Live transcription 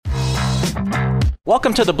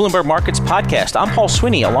Welcome to the Bloomberg Markets Podcast. I'm Paul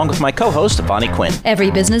Sweeney, along with my co-host, Bonnie Quinn.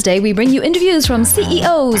 Every business day, we bring you interviews from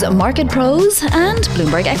CEOs, market pros, and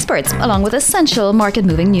Bloomberg experts, along with essential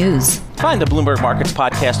market-moving news. Find the Bloomberg Markets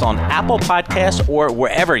Podcast on Apple Podcasts or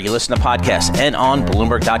wherever you listen to podcasts and on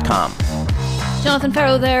Bloomberg.com. Jonathan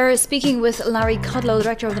Farrow there, speaking with Larry Kudlow,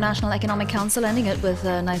 Director of the National Economic Council, ending it with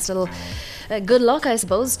a nice little good luck, I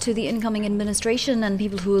suppose, to the incoming administration and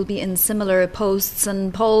people who will be in similar posts.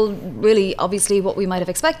 And Paul, really, obviously, what we might have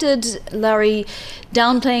expected. Larry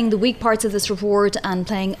downplaying the weak parts of this report and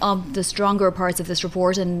playing up the stronger parts of this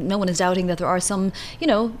report. And no one is doubting that there are some,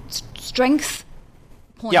 strength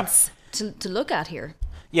points to look at here.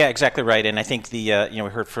 Yeah, exactly right. And I think we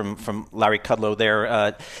heard from Larry Kudlow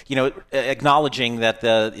there, acknowledging that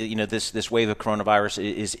this wave of coronavirus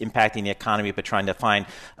is impacting the economy, but trying to find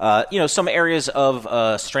some areas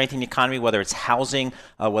of strength in the economy, whether it's housing,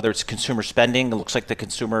 whether it's consumer spending. It looks like the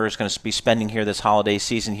consumer is going to be spending here this holiday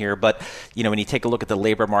season here. But when you take a look at the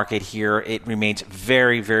labor market here, it remains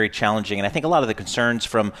very, very challenging. And I think a lot of the concerns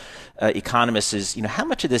from economists is how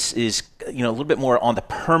much of this is a little bit more on the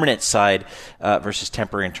permanent side versus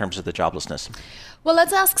temporary in terms of the joblessness. Well,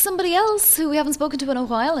 let's ask somebody else who we haven't spoken to in a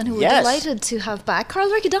while and who we're delighted to have back.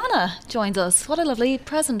 Carl Riccadonna joins us. What a lovely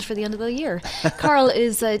present for the end of the year. Carl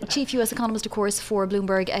is Chief US Economist, of course, for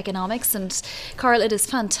Bloomberg Economics. And Carl, it is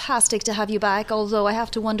fantastic to have you back, although I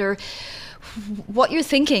have to wonder what you're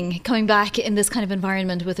thinking coming back in this kind of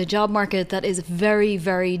environment with a job market that is very,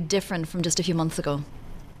 very different from just a few months ago.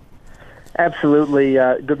 Absolutely.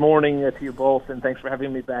 Good morning to you both, and thanks for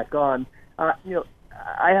having me back on.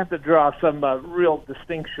 I have to draw some real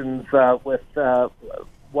distinctions with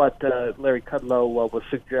what Larry Kudlow was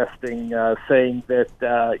suggesting, saying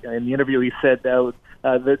that in the interview he said that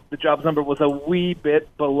the jobs number was a wee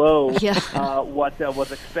bit below what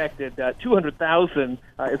was expected. 200,000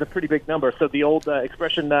 is a pretty big number. So the old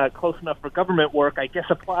expression, close enough for government work, I guess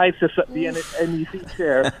applies to the NEC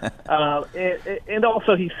chair. And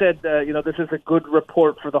also he said, this is a good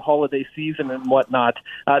report for the holiday season and whatnot.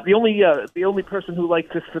 The only person who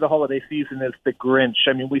likes this for the holiday season is the Grinch.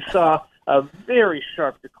 I mean, we saw a very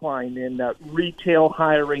sharp decline in retail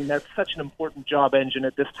hiring. That's such an important job engine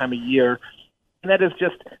at this time of year. And that is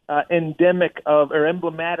just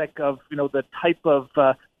emblematic of the type of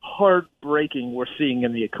hard braking we're seeing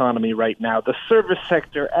in the economy right now. The service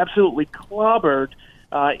sector absolutely clobbered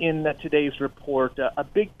in today's report, a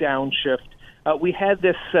big downshift. We had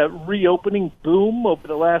this reopening boom over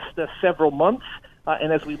the last several months.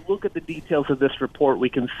 And as we look at the details of this report, we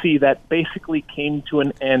can see that basically came to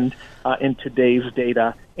an end in today's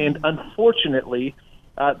data. And unfortunately,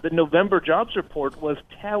 the November jobs report was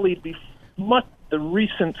tallied before the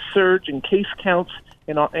recent surge in case counts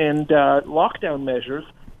and lockdown measures.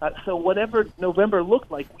 So whatever November looked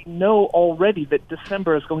like, we know already that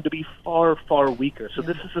December is going to be far, far weaker. So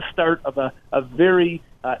this is the start of a very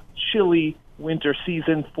chilly winter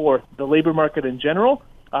season for the labor market in general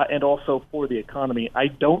and also for the economy. I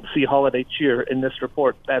don't see holiday cheer in this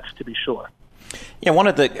report, that's to be sure. Yeah, one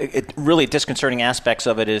of the really disconcerting aspects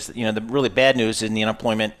of it is, the really bad news in the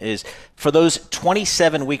unemployment is for those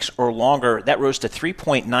 27 weeks or longer, that rose to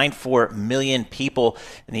 3.94 million people,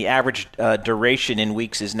 and the average duration in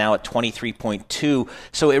weeks is now at 23.2.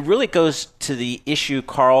 So it really goes to the issue,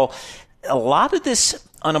 Carl. A lot of this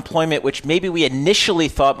unemployment, which maybe we initially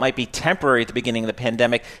thought might be temporary at the beginning of the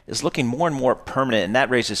pandemic, is looking more and more permanent, and that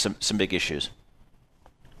raises some big issues.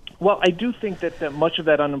 Well, I do think that much of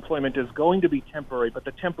that unemployment is going to be temporary, but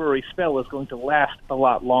the temporary spell is going to last a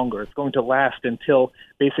lot longer. It's going to last until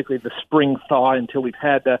basically the spring thaw, until we've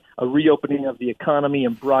had a reopening of the economy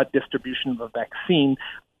and broad distribution of a vaccine.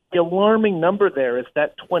 The alarming number there is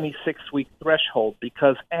that 26-week threshold,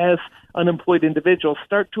 because as unemployed individuals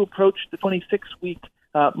start to approach the 26-week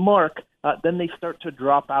mark, then they start to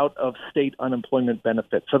drop out of state unemployment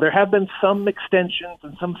benefits. So there have been some extensions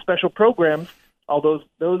and some special programs, although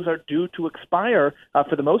those are due to expire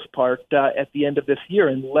for the most part at the end of this year,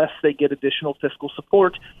 unless they get additional fiscal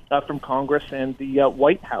support from Congress and the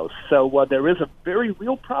White House. So there is a very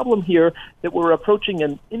real problem here that we're approaching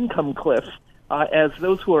an income cliff as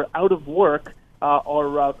those who are out of work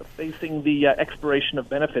are facing the expiration of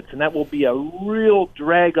benefits. And that will be a real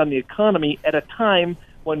drag on the economy at a time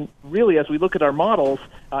when really, as we look at our models,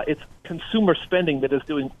 it's consumer spending that is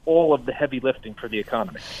doing all of the heavy lifting for the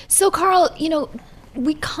economy. So, Carl,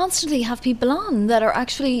 we constantly have people on that are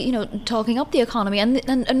actually, talking up the economy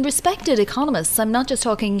and respected economists. I'm not just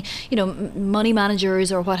talking, money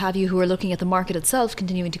managers or what have you who are looking at the market itself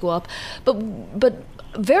continuing to go up, but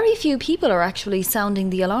very few people are actually sounding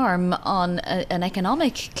the alarm on an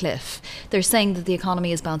economic cliff. They're saying that the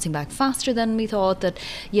economy is bouncing back faster than we thought, that,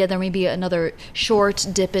 there may be another short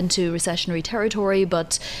dip into recessionary territory,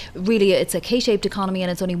 but really it's a K-shaped economy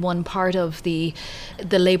and it's only one part of the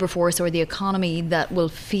labour force or the economy that will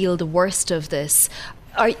feel the worst of this.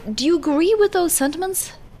 Do you agree with those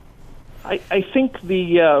sentiments? I think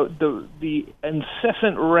the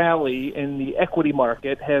incessant rally in the equity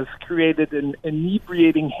market has created an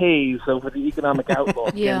inebriating haze over the economic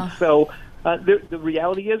outlook. Yeah. And so the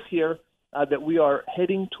reality is here that we are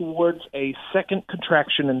heading towards a second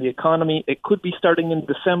contraction in the economy. It could be starting in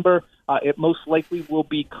December. It most likely will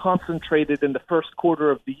be concentrated in the first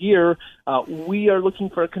quarter of the year. We are looking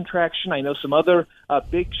for a contraction. I know some other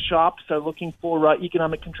big shops are looking for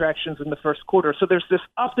economic contractions in the first quarter. So there's this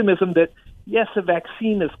optimism that, yes, a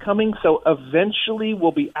vaccine is coming, so eventually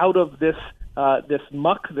we'll be out of this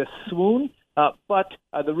muck, this swoon. But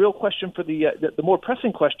the real question for the more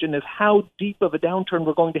pressing question is how deep of a downturn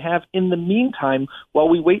we're going to have in the meantime while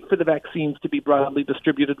we wait for the vaccines to be broadly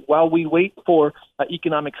distributed, while we wait for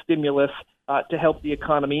economic stimulus to help the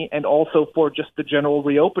economy, and also for just the general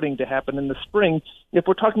reopening to happen in the spring. If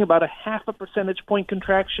we're talking about a 0.5 percentage point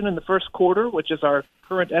contraction in the first quarter, which is our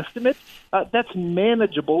current estimate, that's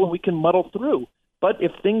manageable and we can muddle through. But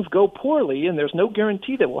if things go poorly, and there's no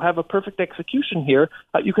guarantee that we'll have a perfect execution here,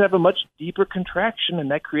 you could have a much deeper contraction,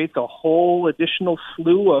 and that creates a whole additional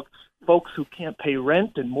slew of folks who can't pay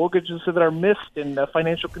rent and mortgages that are missed, and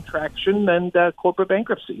financial contraction and corporate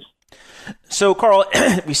bankruptcies. So, Carl,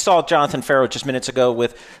 we saw Jonathan Ferro just minutes ago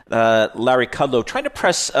with Larry Kudlow trying to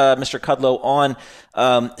press Mr. Kudlow on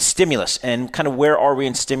stimulus and kind of where are we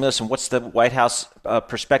in stimulus and what's the White House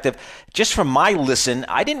perspective. Just from my listen,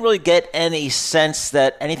 I didn't really get any sense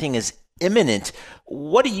that anything is imminent.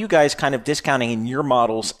 What are you guys kind of discounting in your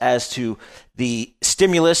models as to the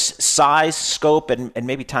stimulus size, scope, and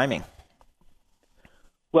maybe timing?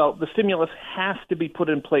 Well, the stimulus has to be put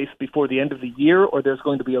in place before the end of the year, or there's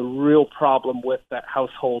going to be a real problem with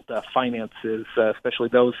household finances, especially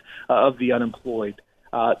those of the unemployed.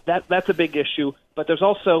 That's a big issue, but there's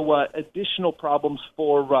also additional problems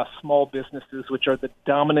for small businesses, which are the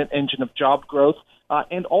dominant engine of job growth,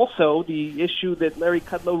 and also the issue that Larry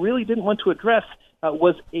Kudlow really didn't want to address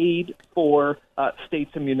was aid for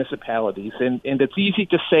states and municipalities. And it's easy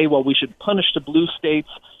to say, well, we should punish the blue states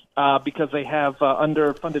because they have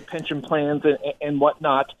underfunded pension plans and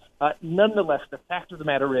whatnot. Nonetheless, the fact of the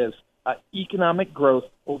matter is economic growth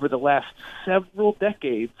over the last several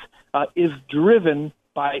decades is driven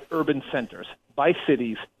by urban centers, by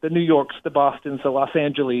cities, the New Yorks, the Bostons, the Los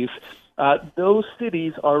Angeles. Those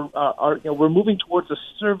cities are we're moving towards a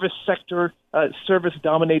service sector,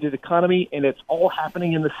 service-dominated economy, and it's all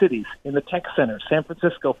happening in the cities, in the tech centers, San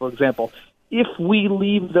Francisco, for example. If we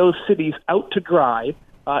leave those cities out to dry,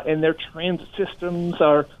 and their transit systems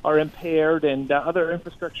are impaired and other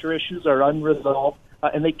infrastructure issues are unresolved,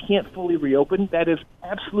 and they can't fully reopen, that is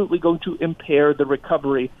absolutely going to impair the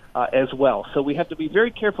recovery as well. So we have to be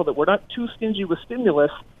very careful that we're not too stingy with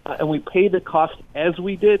stimulus, and we pay the cost as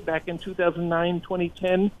we did back in 2009,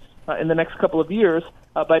 2010, in the next couple of years,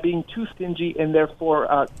 by being too stingy and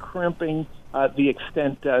therefore crimping the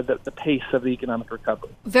extent, the pace of the economic recovery.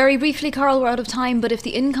 Very briefly, Carl, we're out of time, but if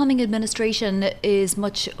the incoming administration is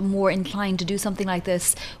much more inclined to do something like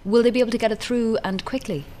this, will they be able to get it through and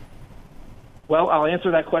quickly? Well, I'll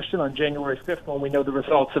answer that question on January 5th when we know the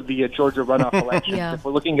results of the Georgia runoff elections. Yeah. If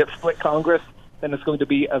we're looking at split Congress, then it's going to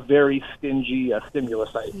be a very stingy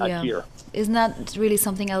stimulus, I fear. Isn't that really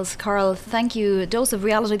something else, Carl? Thank you. A dose of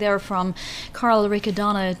reality there from Carl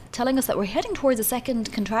Riccadonna, telling us that we're heading towards a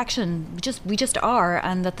second contraction. We just are,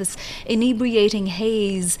 and that this inebriating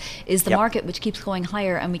haze is the market which keeps going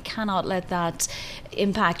higher, and we cannot let that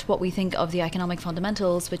impact what we think of the economic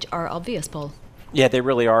fundamentals, which are obvious, Paul. Yeah, they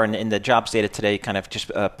really are, and the jobs data today kind of just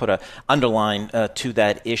put a underline to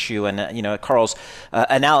that issue. And Carl's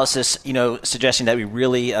analysis, suggesting that we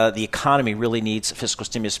really, the economy really needs fiscal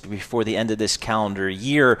stimulus before the end of this calendar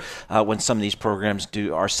year, when some of these programs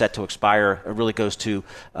are set to expire. It really goes to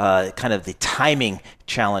kind of the timing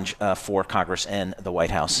challenge for Congress and the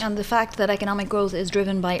White House. And the fact that economic growth is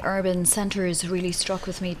driven by urban centres really struck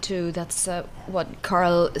with me too. That's what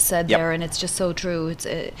Carl said there, and it's just so true. It's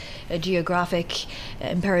a geographic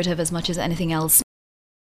imperative as much as anything else.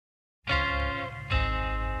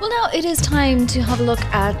 Well, now it is time to have a look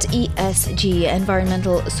at ESG,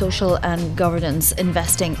 environmental, social and governance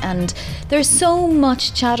investing. And there's so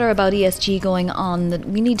much chatter about ESG going on that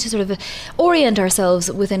we need to sort of orient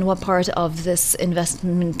ourselves within what part of this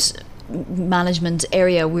investment management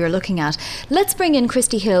area we're looking at. Let's bring in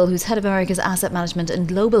Christy Hill, who's Head of America's Asset Management and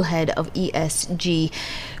Global Head of ESG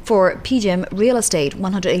for PGIM Real Estate,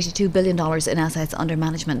 $182 billion in assets under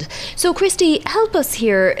management. So Christy, help us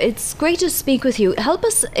here. It's great to speak with you. Help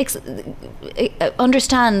us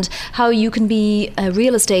understand how you can be a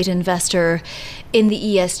real estate investor in the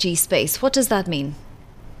ESG space. What does that mean?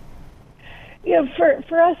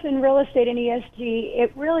 For us in real estate and ESG,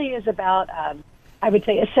 it really is about, I would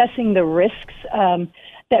say, assessing the risks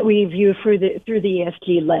that we view through the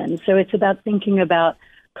ESG lens. So it's about thinking about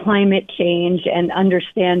climate change and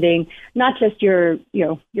understanding not just your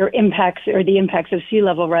impacts or the impacts of sea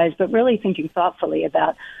level rise, but really thinking thoughtfully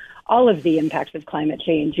about all of the impacts of climate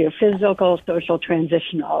change, physical, social,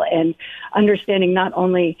 transitional, and understanding not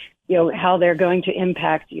only how they're going to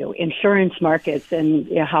impact insurance markets and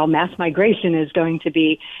how mass migration is going to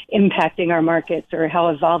be impacting our markets, or how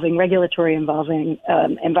evolving regulatory environments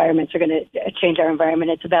are going to change our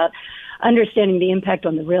environment. It's about understanding the impact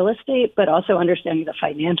on the real estate, but also understanding the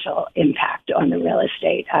financial impact on the real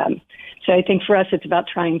estate. So I think for us, it's about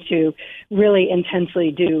trying to really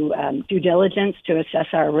intensely do due diligence to assess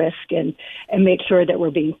our risk and make sure that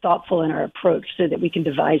we're being thoughtful in our approach so that we can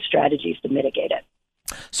devise strategies to mitigate it.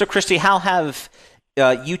 So, Christy, how have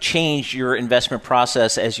you changed your investment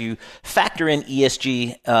process as you factor in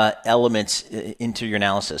ESG elements into your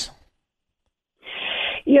analysis?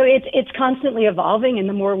 It's constantly evolving, and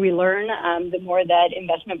the more we learn, the more that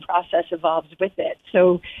investment process evolves with it.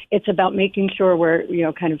 So it's about making sure we're,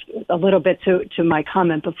 kind of a little bit to my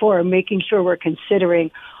comment before, making sure we're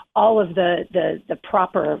considering all of the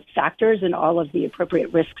proper factors and all of the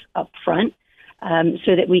appropriate risks up front.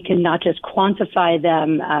 So that we can not just quantify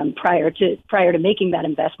them prior to making that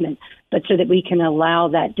investment, but so that we can allow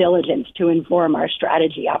that diligence to inform our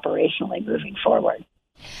strategy operationally moving forward.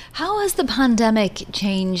 How has the pandemic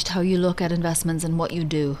changed how you look at investments and what you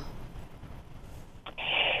do?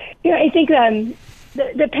 I think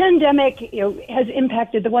the pandemic has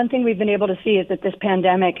impacted. The one thing we've been able to see is that this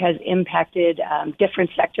pandemic has impacted different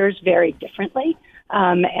sectors very differently.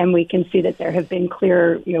 And we can see that there have been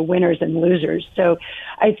clear, winners and losers. So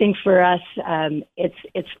I think for us,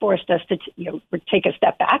 it's forced us to, take a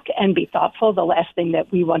step back and be thoughtful. The last thing that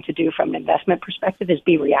we want to do from an investment perspective is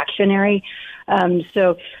be reactionary.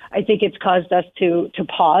 So I think it's caused us to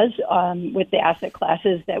pause with the asset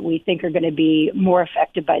classes that we think are going to be more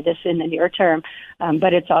affected by this in the near term.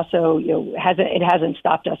 But it's also, it hasn't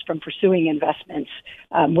stopped us from pursuing investments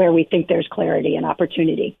where we think there's clarity and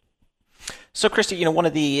opportunity. So, Christy, one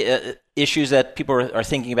of the issues that people are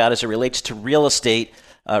thinking about as it relates to real estate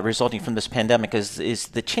resulting from this pandemic is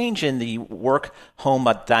the change in the work-home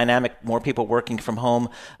dynamic, more people working from home,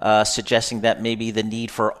 suggesting that maybe the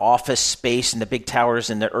need for office space in the big towers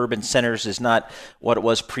in the urban centers is not what it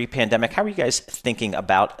was pre-pandemic. How are you guys thinking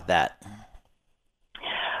about that?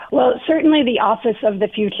 Well, certainly the office of the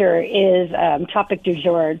future is topic du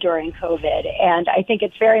jour during COVID, and I think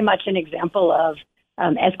it's very much an example of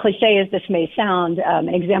as cliche as this may sound, an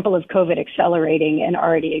example of COVID accelerating an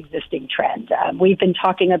already existing trend. We've been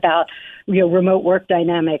talking about remote work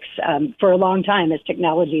dynamics for a long time as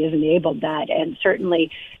technology has enabled that. And certainly,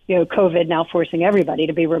 COVID now forcing everybody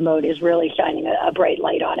to be remote is really shining a bright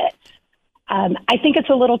light on it. I think it's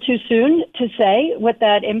a little too soon to say what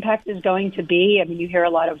that impact is going to be. I mean, you hear a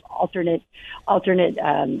lot of alternate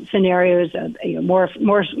scenarios of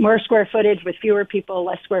more square footage with fewer people,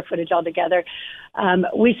 less square footage altogether.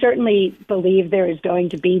 We certainly believe there is going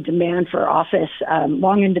to be demand for office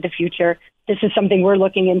long into the future. This is something we're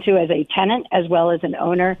looking into as a tenant as well as an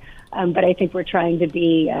owner, but I think we're trying to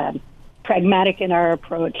be pragmatic in our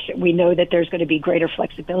approach. We know that there's going to be greater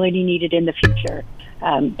flexibility needed in the future,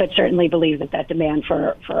 but certainly believe that demand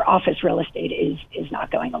for office real estate is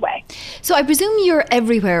not going away. So I presume you're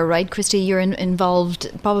everywhere, right, Christy? You're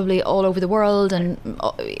involved probably all over the world and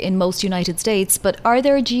in most United States, but are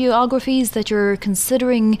there geographies that you're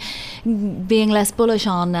considering being less bullish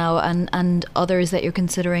on now and others that you're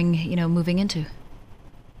considering, moving into?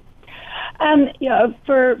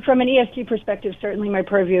 From an ESG perspective, certainly my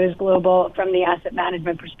purview is global. From the asset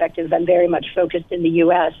management perspective, I'm very much focused in the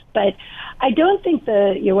U.S. But I don't think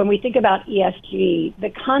when we think about ESG, the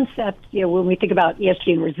concept, when we think about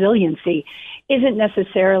ESG and resiliency, isn't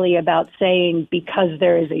necessarily about saying because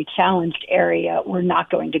there is a challenged area, we're not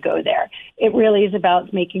going to go there. It really is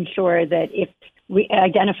about making sure that if we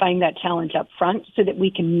identifying that challenge up front so that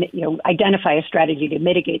we can, identify a strategy to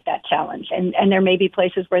mitigate that challenge. And there may be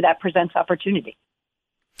places where that presents opportunity.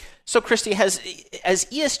 So, Christy, has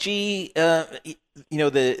ESG,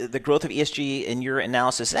 the growth of ESG in your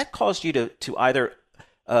analysis, that caused you to either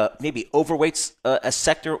maybe overweights a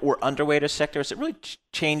sector or underweight a sector? Has it really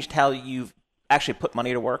changed how you've actually put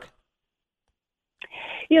money to work?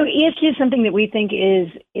 ESG is something that we think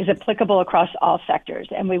is applicable across all sectors,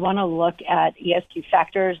 and we want to look at ESG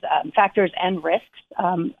factors and risks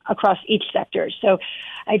across each sector. So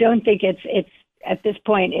I don't think it's at this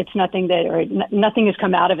point, it's nothing nothing has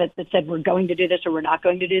come out of it that said we're going to do this or we're not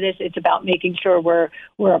going to do this. It's about making sure we're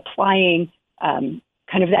applying kind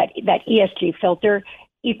of that ESG filter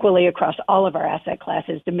equally across all of our asset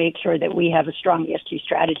classes to make sure that we have a strong ESG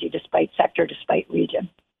strategy despite sector, despite region.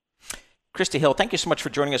 Christy Hill, thank you so much for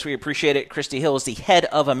joining us. We appreciate it. Christy Hill is the head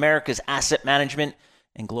of America's Asset Management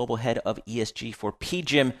and global head of ESG for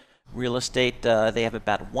PGIM Real Estate. They have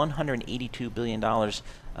about $182 billion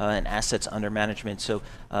in assets under management, so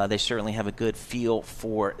they certainly have a good feel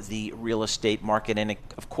for the real estate market. And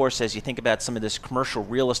of course, as you think about some of this commercial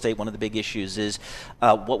real estate, one of the big issues is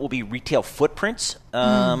what will be retail footprints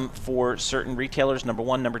for certain retailers, number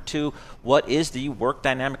one. Number two, what is the work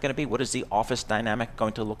dynamic going to be? What is the office dynamic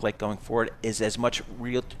going to look like going forward? Is as much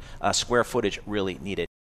real square footage really needed?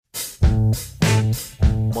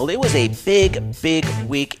 Well, it was a big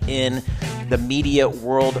week in the media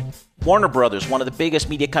world. Warner Brothers, one of the biggest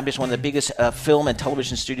media companies, one of the biggest film and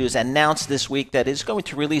television studios, announced this week that it's going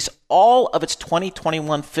to release all of its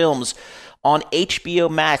 2021 films on HBO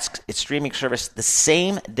Max, its streaming service, the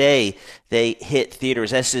same day they hit theaters.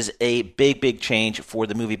 This is a big change for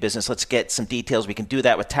the movie business. Let's get some details. We can do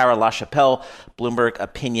that with Tara LaChapelle, Bloomberg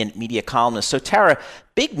opinion media columnist. So, Tara,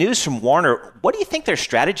 big news from Warner. What do you think their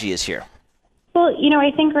strategy is here? Well,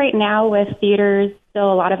 I think right now with theaters,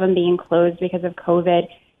 still a lot of them being closed because of COVID,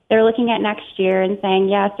 they're looking at next year and saying,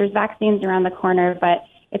 yes, there's vaccines around the corner, but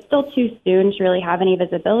it's still too soon to really have any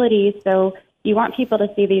visibility. So you want people to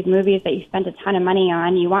see these movies that you spent a ton of money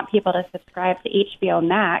on. You want people to subscribe to HBO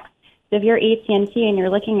Max. So if you're AT&T and you're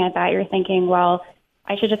looking at that, you're thinking, well,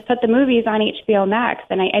 I should just put the movies on HBO Max.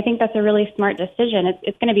 And I think that's a really smart decision.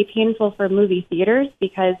 It's going to be painful for movie theaters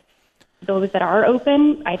because those that are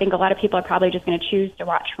open, I think a lot of people are probably just going to choose to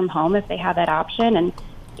watch from home if they have that option. And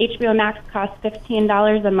HBO Max costs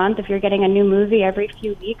 $15 a month if you're getting a new movie every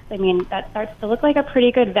few weeks. I mean, that starts to look like a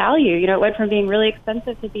pretty good value. It went from being really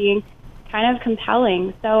expensive to being kind of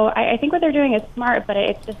compelling. So I think what they're doing is smart, but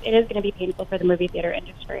it is going to be painful for the movie theater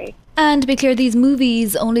industry. And to be clear, these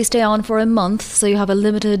movies only stay on for a month, so you have a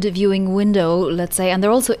limited viewing window, let's say, and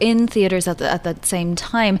they're also in theaters at that same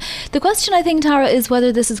time. The question, I think, Tara, is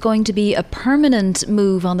whether this is going to be a permanent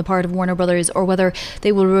move on the part of Warner Brothers or whether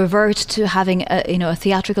they will revert to having a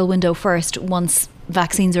theatrical window first once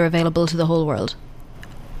vaccines are available to the whole world.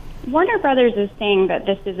 Warner Brothers is saying that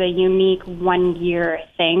this is a unique one-year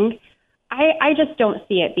thing. I just don't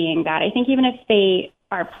see it being that. I think even if they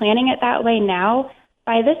are planning it that way now,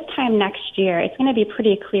 by this time next year, it's going to be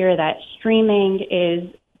pretty clear that streaming is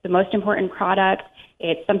the most important product.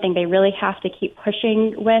 It's something they really have to keep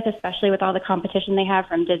pushing with, especially with all the competition they have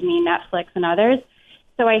from Disney, Netflix, and others.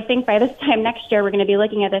 So I think by this time next year, we're going to be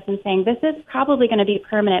looking at this and saying, this is probably going to be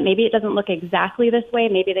permanent. Maybe it doesn't look exactly this way.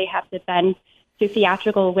 Maybe they have to bend to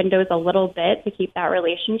theatrical windows a little bit to keep that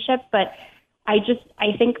relationship. But I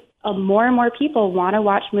think more and more people want to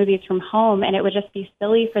watch movies from home, and it would just be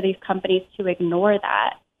silly for these companies to ignore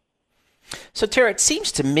that. So, Tara, it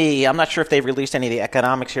seems to me, I'm not sure if they've released any of the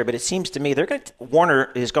economics here, but it seems to me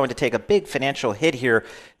Warner is going to take a big financial hit here,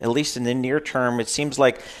 at least in the near term. It seems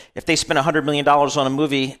like if they spend $100 million on a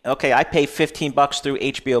movie, okay, I pay $15 through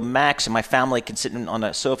HBO Max, and my family can sit on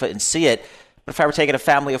a sofa and see it. But if I were taking a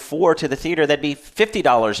family of four to the theater, that'd be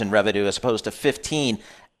 $50 in revenue as opposed to $15.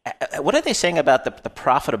 What are they saying about the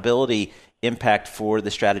profitability impact for the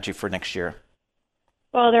strategy for next year?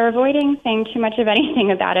 Well, they're avoiding saying too much of anything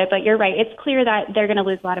about it, but you're right. It's clear that they're going to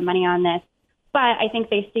lose a lot of money on this, but I think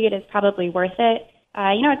they see it as probably worth it.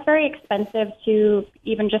 It's very expensive to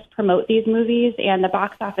even just promote these movies, and the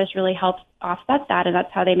box office really helps offset that, and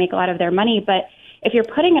that's how they make a lot of their money. But if you're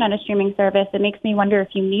putting it on a streaming service, it makes me wonder if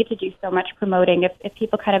you need to do so much promoting, if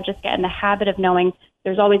people kind of just get in the habit of knowing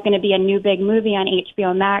there's always going to be a new big movie on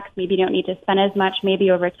HBO Max. Maybe you don't need to spend as much. Maybe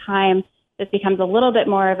over time, this becomes a little bit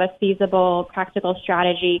more of a feasible, practical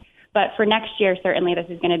strategy. But for next year, certainly this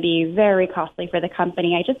is going to be very costly for the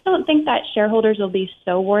company. I just don't think that shareholders will be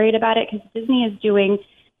so worried about it because Disney is doing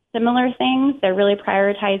similar things. They're really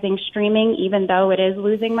prioritizing streaming, even though it is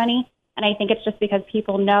losing money. And I think it's just because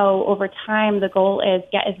people know over time the goal is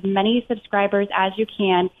get as many subscribers as you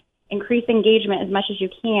can, increase engagement as much as you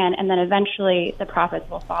can, and then eventually the profits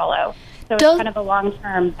will follow. So it's kind of a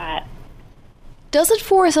long-term bet. Does it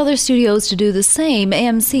force other studios to do the same?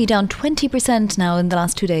 AMC down 20% now in the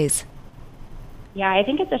last 2 days. Yeah, I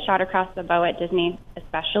think it's a shot across the bow at Disney,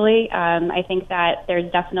 especially. I think that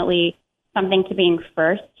there's definitely something to being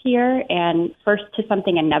first here and first to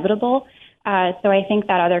something inevitable. So I think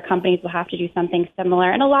that other companies will have to do something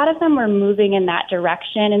similar. And a lot of them were moving in that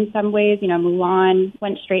direction in some ways. You know, Mulan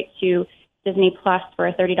went straight to Disney Plus for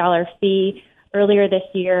a $30 fee. Earlier this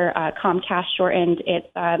year, Comcast shortened its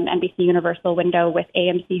NBC Universal window with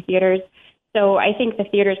AMC theaters. So I think the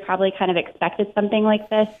theaters probably kind of expected something like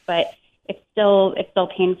this, but it's still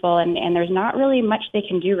painful, and there's not really much they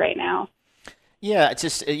can do right now. Yeah, it's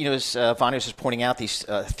just, as Vanya was just pointing out, these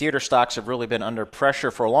theater stocks have really been under pressure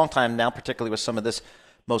for a long time now, particularly with some of this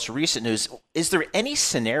most recent news. Is there any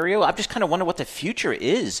scenario? I'm just kind of wondering what the future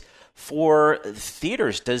is for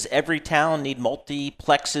theaters. Does every town need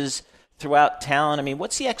multiplexes throughout town? I mean,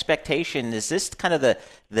 what's the expectation? Is this kind of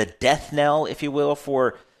the death knell, if you will,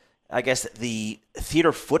 for, I guess, the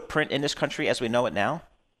theater footprint in this country as we know it now?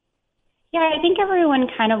 Yeah, I think everyone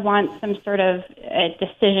kind of wants some sort of a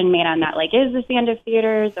decision made on that. Like, is this the end of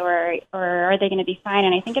theaters, or are they going to be fine?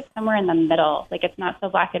 And I think it's somewhere in the middle. Like, it's not so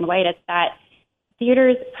black and white. It's that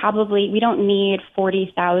theaters probably, we don't need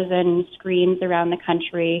 40,000 screens around the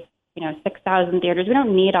country, 6,000 theaters. We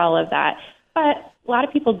don't need all of that. But a lot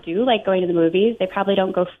of people do like going to the movies. They probably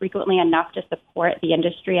don't go frequently enough to support the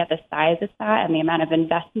industry at the size it's at and the amount of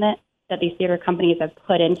investment that these theater companies have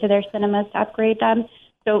put into their cinemas to upgrade them.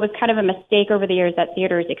 So it was kind of a mistake over the years that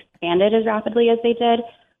theaters expanded as rapidly as they did.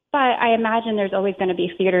 But I imagine there's always going to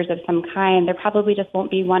be theaters of some kind. There probably just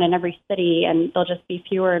won't be one in every city, and they'll just be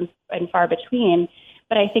fewer and far between.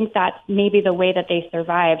 But I think that's maybe the way that they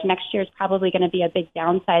survived. Next year is probably going to be a big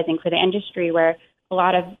downsizing for the industry, where a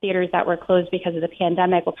lot of theaters that were closed because of the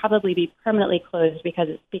pandemic will probably be permanently closed because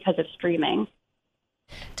of streaming.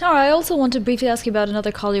 Tara, I also want to briefly ask you about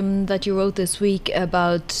another column that you wrote this week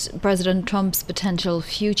about President Trump's potential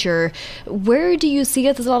future. Where do you see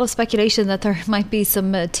it? There's a lot of speculation that there might be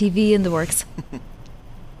some TV in the works.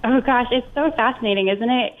 Oh, gosh, it's so fascinating, isn't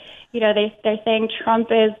it? They're saying Trump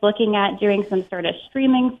is looking at doing some sort of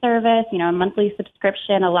streaming service, a monthly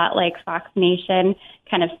subscription, a lot like Fox Nation,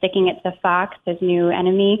 kind of sticking it to Fox, his new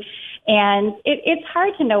enemy. And it's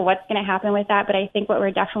hard to know what's going to happen with that, but I think what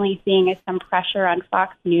we're definitely seeing is some pressure on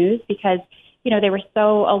Fox News because, they were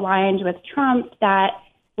so aligned with Trump that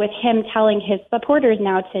with him telling his supporters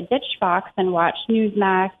now to ditch Fox and watch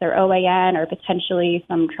Newsmax or OAN or potentially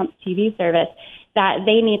some Trump TV service, that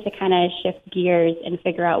they need to kind of shift gears and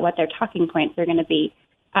figure out what their talking points are going to be.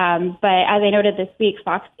 But as I noted this week,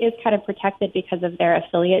 Fox is kind of protected because of their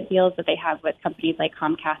affiliate deals that they have with companies like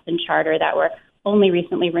Comcast and Charter that were only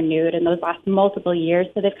recently renewed, and those last multiple years.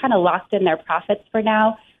 So they've kind of locked in their profits for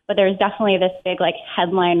now. But there's definitely this big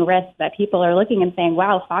headline risk that people are looking and saying,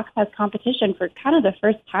 wow, Fox has competition for kind of the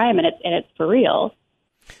first time, and it's for real.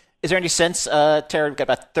 Is there any sense, Tara, we've got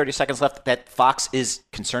about 30 seconds left, that Fox is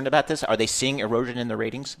concerned about this? Are they seeing erosion in the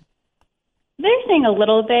ratings? They're seeing a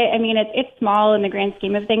little bit. I mean, it's small in the grand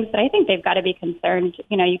scheme of things, but I think they've got to be concerned.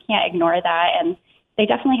 You can't ignore that. And they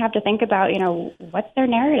definitely have to think about, what's their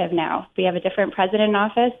narrative now? We have a different president in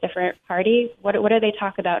office, different party. What do they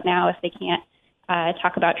talk about now if they can't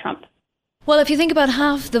talk about Trump? Well, if you think about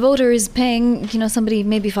half the voters paying, somebody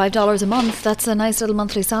maybe $5 a month, that's a nice little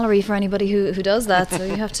monthly salary for anybody who does that. So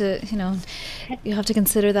you have to, you have to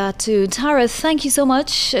consider that too. Tara, thank you so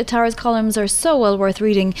much. Tara's columns are so well worth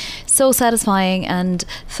reading, so satisfying and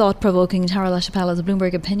thought-provoking. Tara LaChapelle is a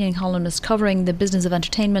Bloomberg opinion columnist covering the business of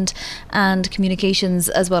entertainment and communications,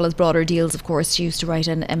 as well as broader deals, of course. She used to write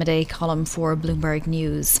an M&A column for Bloomberg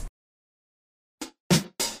News.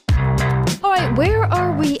 All right, where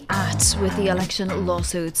are we at with the election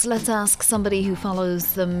lawsuits? Let's ask somebody who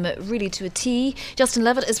follows them really to a T. Justin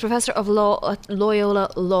Levitt is Professor of Law at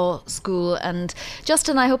Loyola Law School. And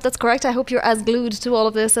Justin, I hope that's correct. I hope you're as glued to all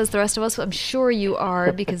of this as the rest of us. I'm sure you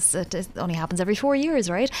are, because it only happens every 4 years,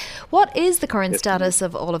 right? What is the current status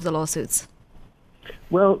of all of the lawsuits?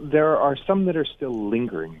 Well, there are some that are still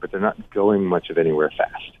lingering, but they're not going much of anywhere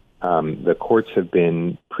fast. The courts have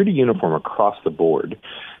been pretty uniform across the board.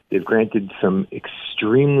 They've granted some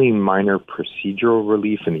extremely minor procedural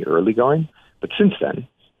relief in the early going, but since then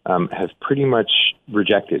have pretty much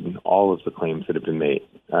rejected all of the claims that have been made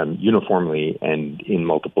uniformly and in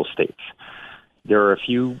multiple states. There are a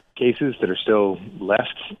few cases that are still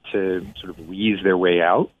left to sort of wheeze their way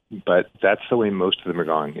out, but that's the way most of them are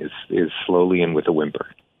going, is slowly and with a whimper.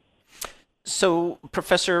 So,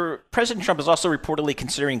 Professor, President Trump is also reportedly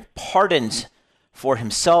considering pardons for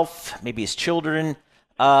himself, maybe his children.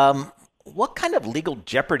 What kind of legal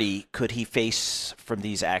jeopardy could he face from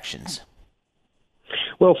these actions?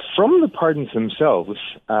 Well, from the pardons themselves,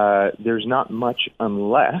 there's not much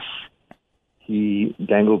unless he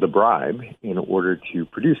dangled a bribe in order to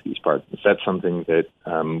produce these pardons. That's something that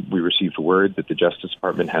we received word that the Justice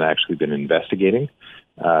Department had actually been investigating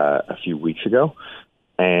a few weeks ago.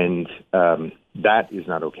 And that is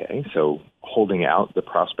not okay. So holding out the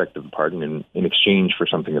prospect of a pardon in exchange for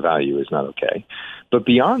something of value is not okay. But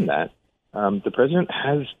beyond that, the president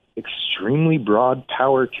has extremely broad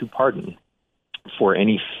power to pardon for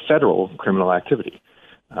any federal criminal activity.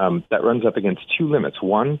 That runs up against two limits.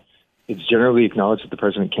 One, it's generally acknowledged that the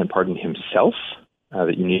president can't pardon himself,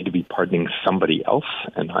 that you need to be pardoning somebody else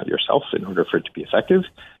and not yourself in order for it to be effective.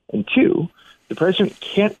 And two, the president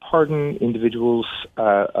can't pardon individuals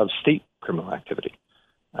of state criminal activity.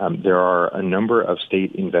 There are a number of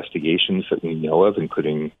state investigations that we know of,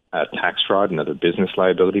 including tax fraud and other business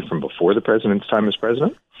liability from before the president's time as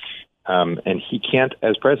president. And he can't,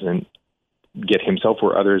 as president, get himself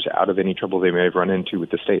or others out of any trouble they may have run into with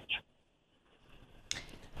the states.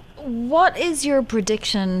 What is your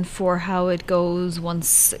prediction for how it goes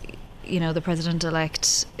once, the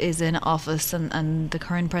president-elect is in office and the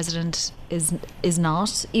current president is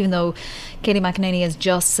not, even though Katie McEnany has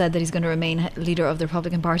just said that he's going to remain leader of the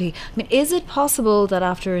Republican Party? I mean, is it possible that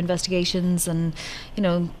after investigations and,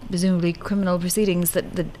 presumably criminal proceedings,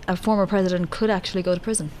 that a former president could actually go to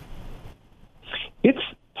prison? It's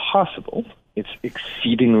possible. It's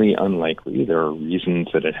exceedingly unlikely. There are reasons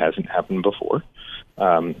that it hasn't happened before.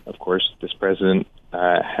 Of course, this president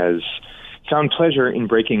has found pleasure in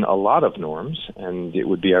breaking a lot of norms, and it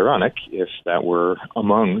would be ironic if that were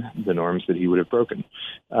among the norms that he would have broken.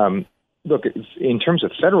 Look, in terms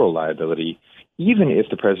of federal liability, even if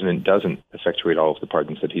the president doesn't effectuate all of the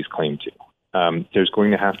pardons that he's claimed to, there's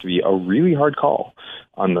going to have to be a really hard call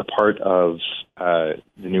on the part of the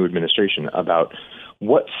new administration about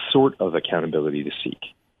what sort of accountability to seek.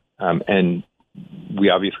 And we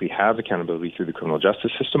obviously have accountability through the criminal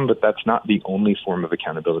justice system, but that's not the only form of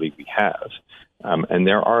accountability we have. And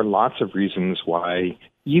there are lots of reasons why,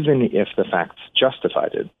 even if the facts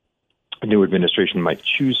justified it, a new administration might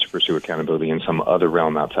choose to pursue accountability in some other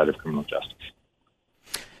realm outside of criminal justice.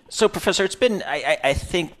 So, Professor, it's been, I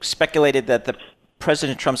think, speculated that the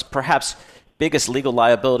President Trump's perhaps biggest legal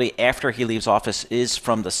liability after he leaves office is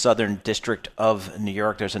from the Southern District of New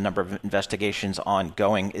York. There's a number of investigations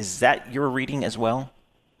ongoing. Is that your reading as well?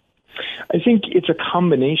 I think it's a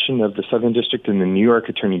combination of the Southern District and the New York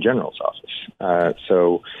Attorney General's office.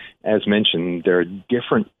 So, as mentioned, there are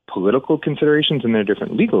different political considerations and there are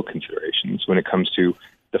different legal considerations when it comes to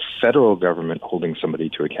the federal government holding somebody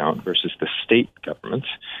to account versus the state governments.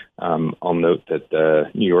 I'll note that the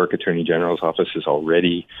New York Attorney General's office has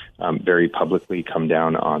already very publicly come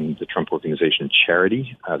down on the Trump Organization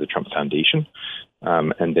charity, the Trump Foundation,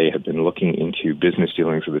 and they have been looking into business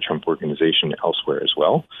dealings with the Trump Organization elsewhere as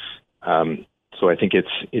well. So I think it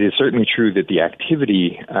is certainly true that the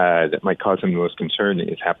activity that might cause them the most concern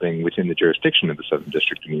is happening within the jurisdiction of the Southern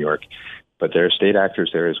District of New York, but there are state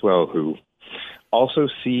actors there as well who also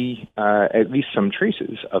see at least some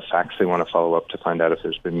traces of facts they want to follow up to find out if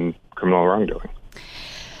there's been criminal wrongdoing.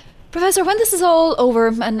 Professor, when this is all over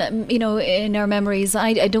and, in our memories,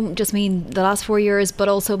 I don't just mean the last 4 years, but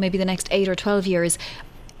also maybe the next 8 or 12 years,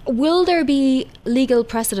 will there be legal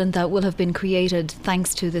precedent that will have been created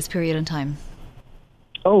thanks to this period in time?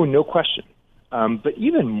 Oh, no question. But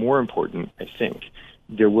even more important, I think,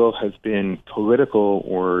 there will have been political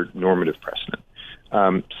or normative precedent.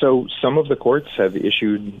 So some of the courts have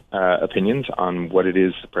issued opinions on what it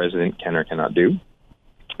is the president can or cannot do.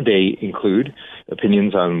 They include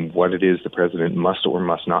opinions on what it is the president must or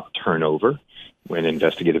must not turn over when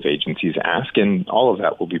investigative agencies ask, and all of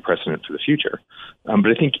that will be precedent for the future. But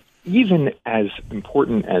I think even as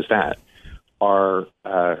important as that are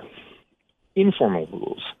informal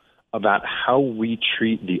rules about how we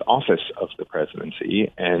treat the office of the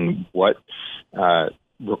presidency and what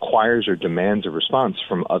requires or demands a response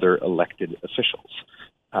from other elected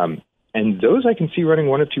officials. And those I can see running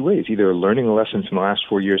one of two ways, either learning the lessons from the last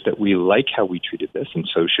 4 years that we like how we treated this and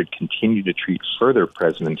so should continue to treat further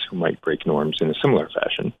presidents who might break norms in a similar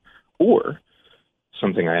fashion, or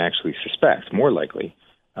something I actually suspect, more likely,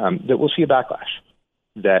 that we'll see a backlash,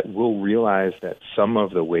 that we'll realize that some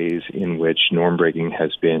of the ways in which norm breaking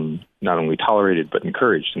has been not only tolerated but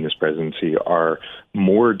encouraged in this presidency are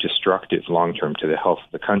more destructive long-term to the health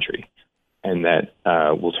of the country, and that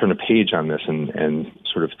we'll turn a page on this and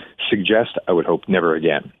sort of suggest, I would hope, never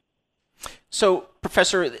again. So,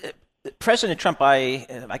 Professor, President Trump, I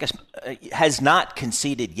guess, has not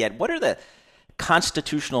conceded yet. What are the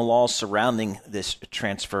constitutional laws surrounding this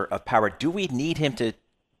transfer of power? Do we need him to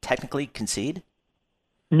technically concede?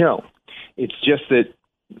 No. It's just that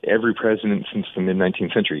every president since the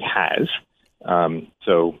mid-19th century has,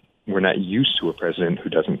 So we're not used to a president who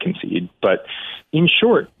doesn't concede. But in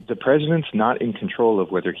short, the president's not in control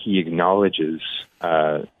of whether he acknowledges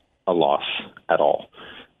a loss at all.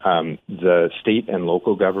 The state and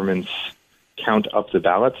local governments count up the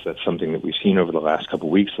ballots. That's something that we've seen over the last couple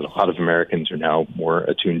of weeks that a lot of Americans are now more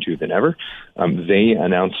attuned to than ever. They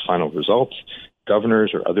announce final results.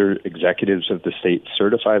 Governors or other executives of the state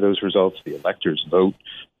certify those results. The electors vote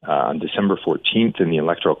on December 14th in the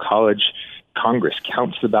Electoral College. Congress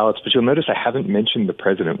counts the ballots, but you'll notice I haven't mentioned the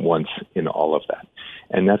president once in all of that.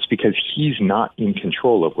 And that's because he's not in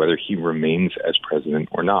control of whether he remains as president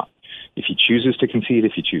or not. If he chooses to concede,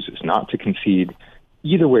 if he chooses not to concede,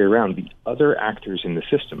 either way around, the other actors in the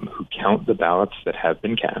system who count the ballots that have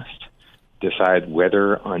been cast decide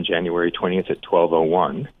whether on January 20th at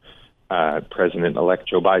 12:01, President-elect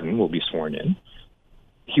Joe Biden will be sworn in.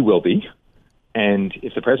 He will be. And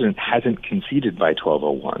if the president hasn't conceded by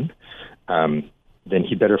 12:01, then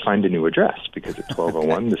he better find a new address, because at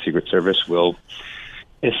 12:01, the Secret Service will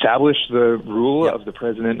establish the rule of the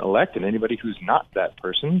president-elect, and anybody who's not that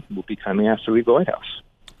person will be kindly asked to leave the White House.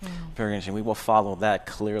 Very interesting. We will follow that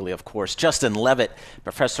clearly, of course. Justin Levitt,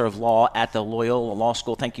 professor of law at the Loyola Law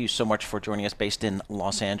School, thank you so much for joining us, based in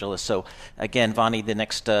Los Angeles. So, again, Vani, the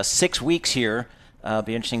next 6 weeks here,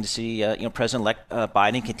 be interesting to see, President-elect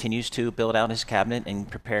Biden continues to build out his cabinet and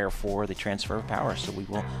prepare for the transfer of power. So we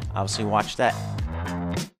will obviously watch that.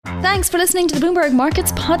 Thanks for listening to the Bloomberg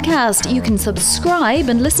Markets podcast. You can subscribe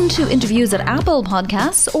and listen to interviews at Apple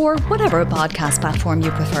Podcasts or whatever podcast platform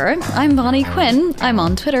you prefer. I'm Vonnie Quinn. I'm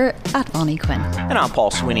on Twitter at Vonnie Quinn. And I'm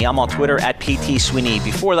Paul Sweeney. I'm on Twitter at PT Sweeney.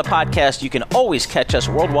 Before the podcast, you can always catch us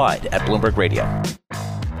worldwide at Bloomberg Radio.